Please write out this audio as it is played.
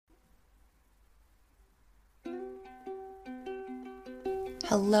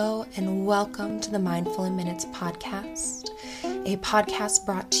Hello and welcome to the Mindful in Minutes podcast, a podcast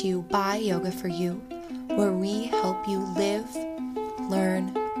brought to you by Yoga for You, where we help you live,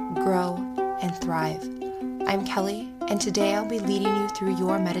 learn, grow, and thrive. I'm Kelly, and today I'll be leading you through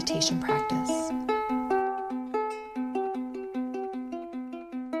your meditation practice.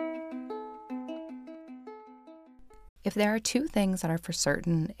 If there are two things that are for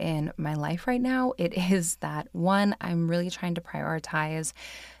certain in my life right now, it is that one, I'm really trying to prioritize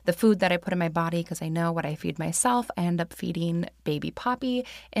the food that I put in my body because I know what I feed myself, I end up feeding baby Poppy.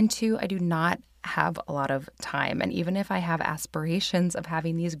 And two, I do not have a lot of time. And even if I have aspirations of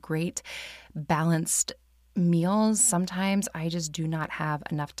having these great balanced meals, sometimes I just do not have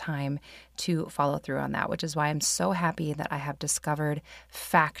enough time to follow through on that, which is why I'm so happy that I have discovered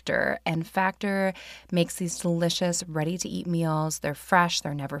Factor. And Factor makes these delicious, ready-to-eat meals. They're fresh,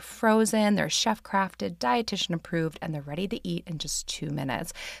 they're never frozen, they're chef-crafted, dietitian approved, and they're ready to eat in just 2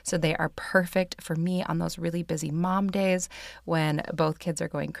 minutes. So they are perfect for me on those really busy mom days when both kids are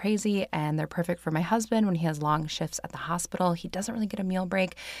going crazy, and they're perfect for my husband when he has long shifts at the hospital. He doesn't really get a meal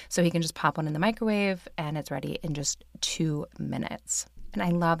break, so he can just pop one in the microwave and it's ready in just 2 minutes. And I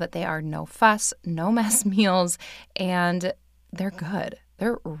love that they are no fuss, no mess meals, and they're good.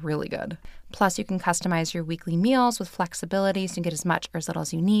 They're really good. Plus, you can customize your weekly meals with flexibility so you can get as much or as little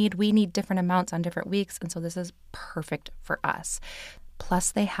as you need. We need different amounts on different weeks, and so this is perfect for us.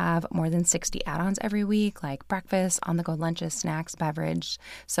 Plus, they have more than 60 add-ons every week, like breakfast, on-the-go lunches, snacks, beverage.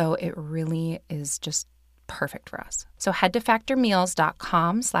 So it really is just perfect for us. So head to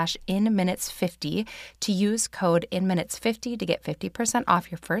factormeals.com/inminutes50 to use code inminutes50 to get 50%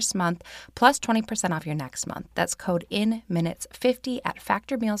 off your first month plus 20% off your next month. That's code inminutes50 at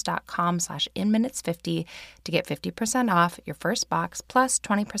factormeals.com/inminutes50 to get 50% off your first box plus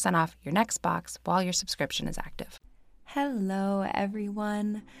 20% off your next box while your subscription is active. Hello,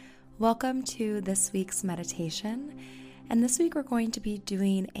 everyone. Welcome to this week's meditation. And this week we're going to be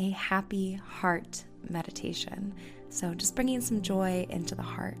doing a happy heart meditation. So just bringing some joy into the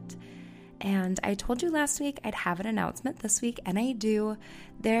heart. And I told you last week I'd have an announcement this week, and I do.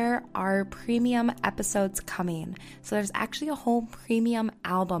 There are premium episodes coming. So there's actually a whole premium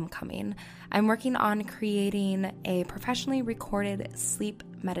album coming. I'm working on creating a professionally recorded sleep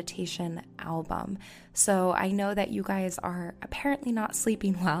meditation album. So I know that you guys are apparently not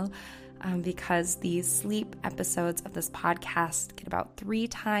sleeping well, because these sleep episodes of this podcast get about 3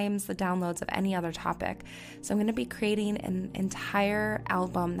 times the downloads of any other topic. So I'm going to be creating an entire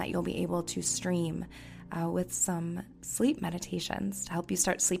album that you'll be able to stream with some sleep meditations to help you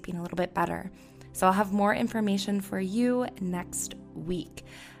start sleeping a little bit better. So I'll have more information for you next week.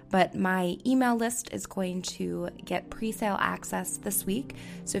 But my email list is going to get pre-sale access this week.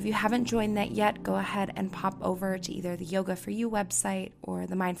 So if you haven't joined that yet, go ahead and pop over to either the Yoga for You website or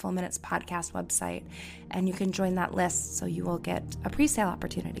the Mindful Minutes podcast website, and you can join that list so you will get a pre-sale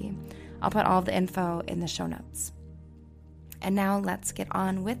opportunity. I'll put all of the info in the show notes. And now let's get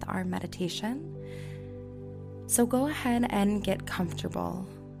on with our meditation. So go ahead and get comfortable.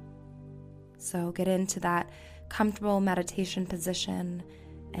 So get into that comfortable meditation position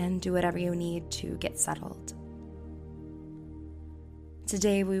and do whatever you need to get settled.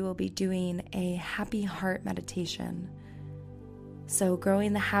 Today we will be doing a happy heart meditation. So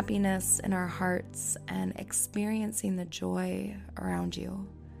growing the happiness in our hearts and experiencing the joy around you.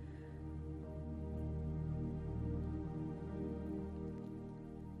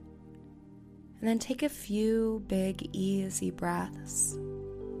 And then take a few big, easy breaths,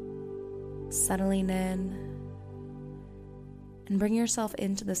 settling in. And bring yourself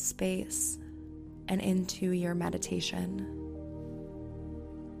into the space and into your meditation.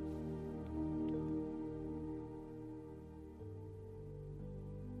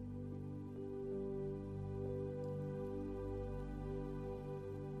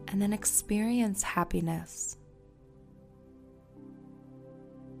 And then experience happiness.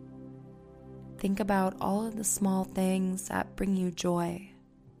 Think about all of the small things that bring you joy.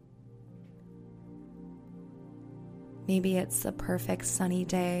 Maybe it's a perfect sunny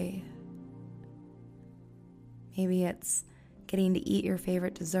day. Maybe it's getting to eat your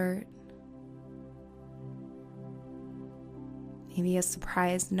favorite dessert. Maybe a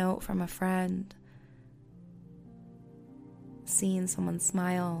surprise note from a friend. Seeing someone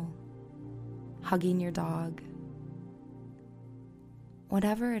smile. Hugging your dog.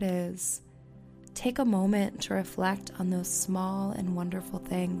 Whatever it is, take a moment to reflect on those small and wonderful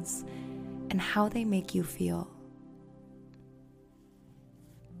things and how they make you feel.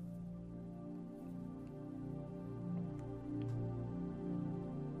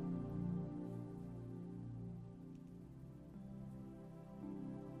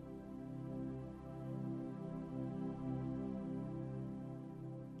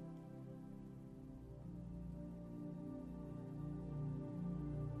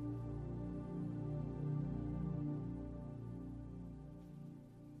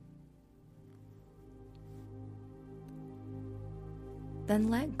 then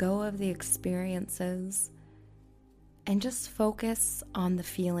let go of the experiences and just focus on the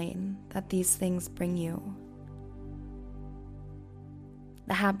feeling that these things bring you.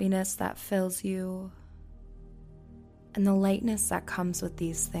 The happiness that fills you and the lightness that comes with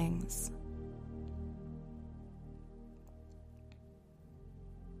these things.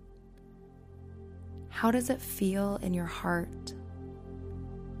 How does it feel in your heart?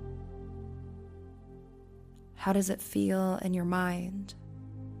 How does it feel in your mind?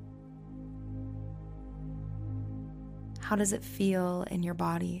 How does it feel in your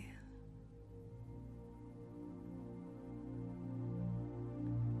body?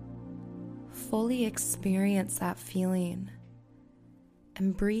 Fully experience that feeling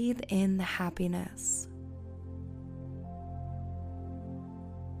and breathe in the happiness.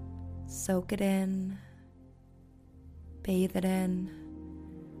 Soak it in, bathe it in.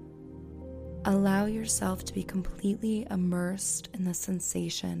 Allow yourself to be completely immersed in the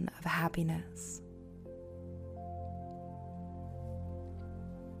sensation of happiness.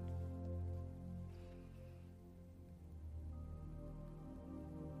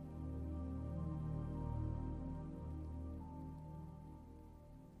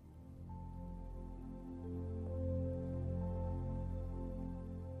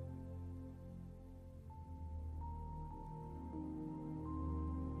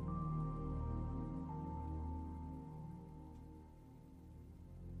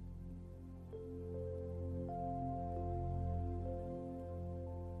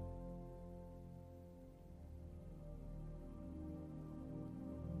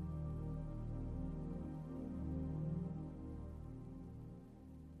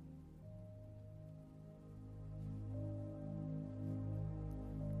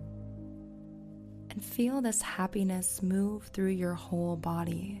 And feel this happiness move through your whole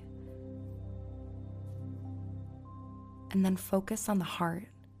body. And then focus on the heart.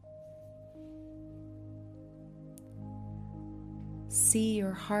 See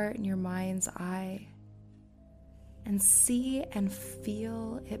your heart in your mind's eye and see and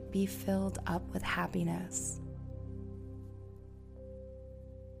feel it be filled up with happiness.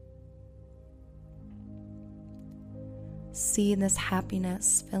 See this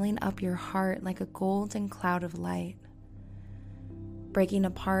happiness filling up your heart like a golden cloud of light, breaking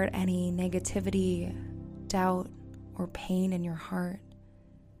apart any negativity, doubt, or pain in your heart,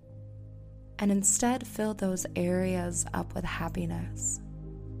 and instead fill those areas up with happiness.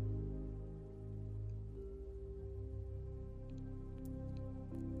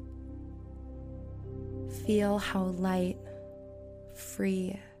 Feel how light,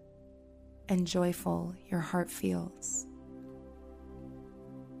 free, and joyful your heart feels.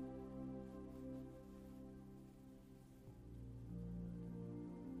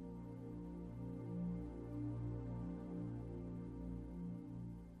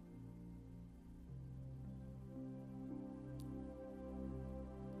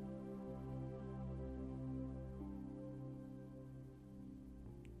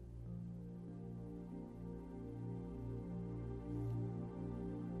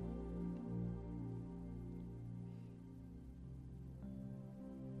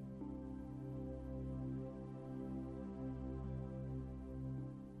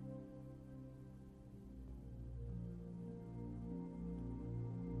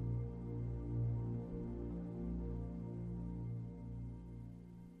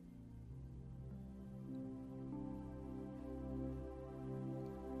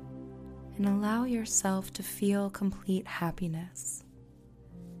 And allow yourself to feel complete happiness.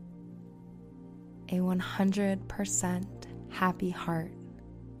 A 100% happy heart.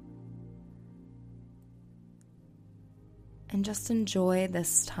 And just enjoy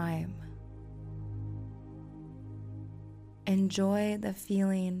this time. Enjoy the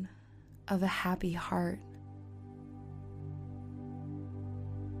feeling of a happy heart.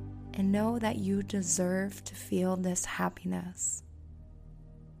 And know that you deserve to feel this happiness.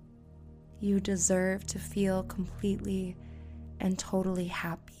 You deserve to feel completely and totally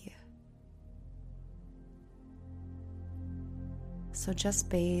happy. So just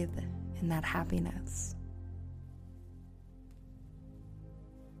bathe in that happiness.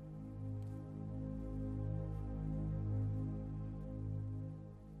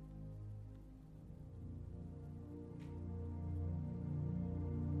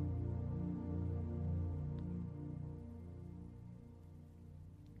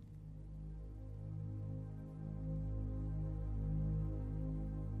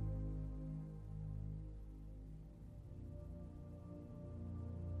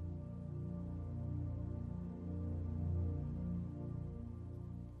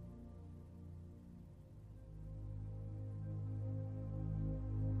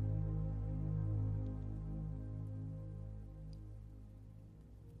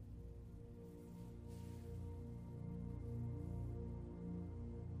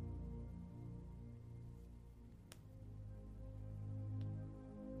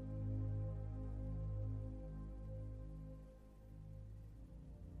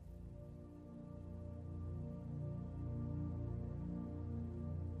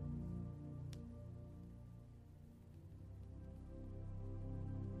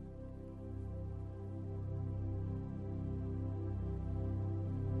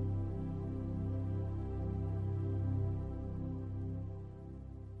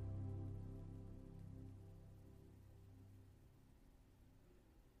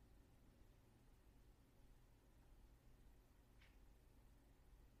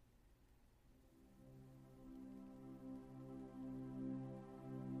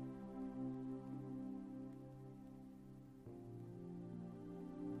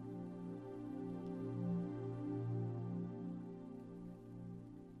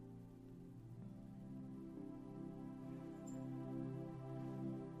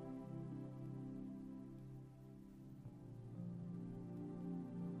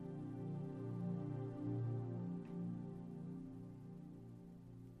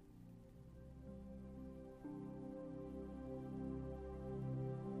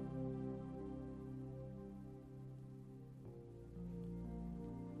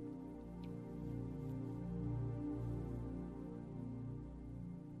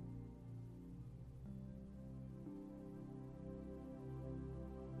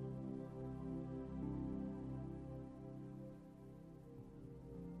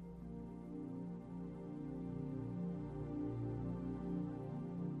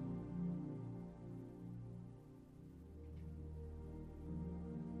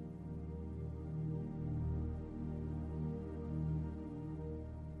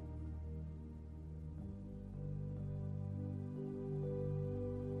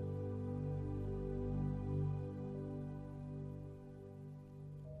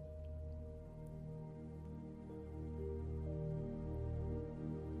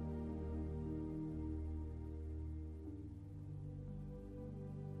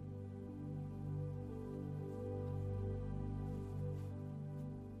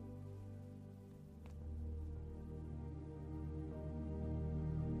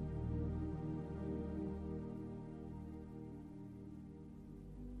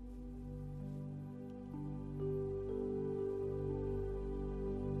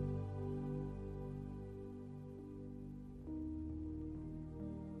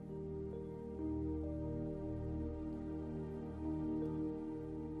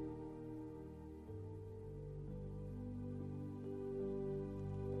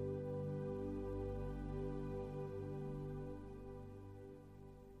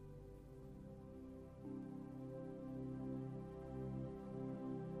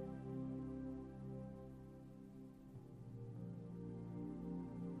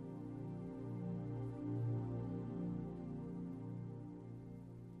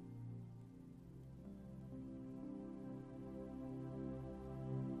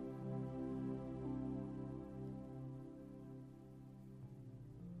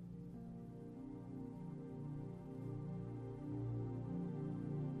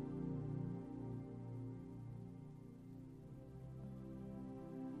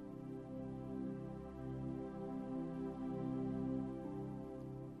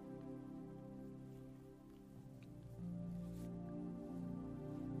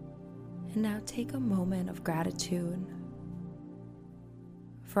 And now take a moment of gratitude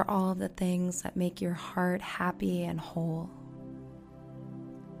for all of the things that make your heart happy and whole.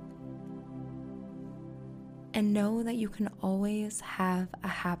 And know that you can always have a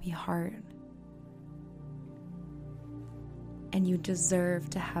happy heart. And you deserve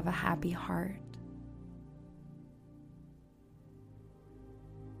to have a happy heart.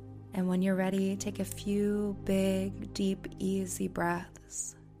 And when you're ready, take a few big, deep, easy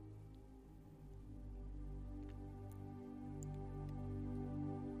breaths.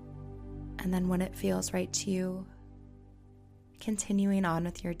 And then when it feels right to you, continuing on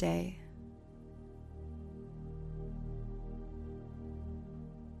with your day.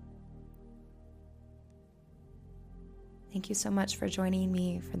 Thank you so much for joining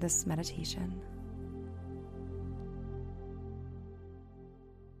me for this meditation.